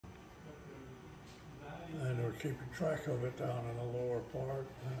are keeping track of it down in the lower part.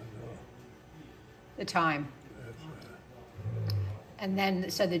 And, the time. it's, And then,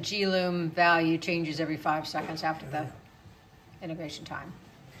 so the gLUM value changes every 5 seconds after the integration time.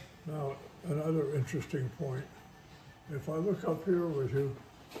 now, another interesting point. If I look up here with you,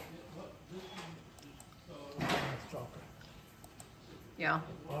 stop it. Yeah.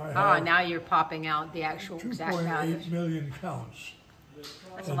 I have Now you're popping out the actual exact values. 2.8 million counts.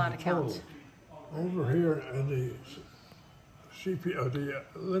 That's a in lot of counts. total. Over here in the CPL, the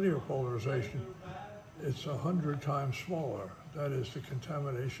linear polarization, it's 100 times smaller. That is, the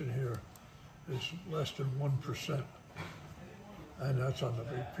contamination here is less than 1%. And that's on the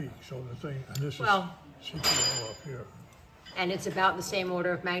big peak. So the thing, and this Well, is CPL up here. and it's about the same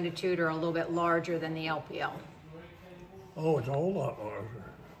order of magnitude or a little bit larger than the LPL. Oh, it's a whole lot larger.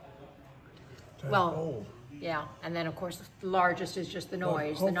 Well, Tenfold. yeah, and then of course the largest is just the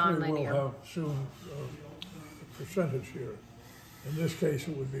noise, the Hopefully nonlinear. we'll have soon a percentage here. In this case,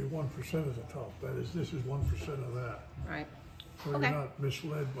 it would be 1% at the top. That is, this is 1% of that. Right. So Okay. you're not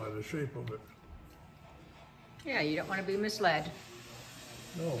misled by the shape of it. Yeah, you don't want to be misled.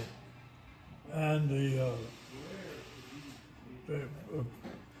 No. And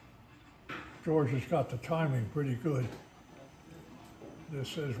George has got the timing pretty good. This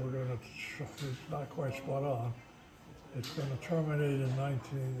says we're going to, it's not quite spot on. It's going to terminate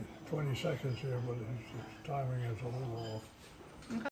in 20 seconds here, but its timing is a little off.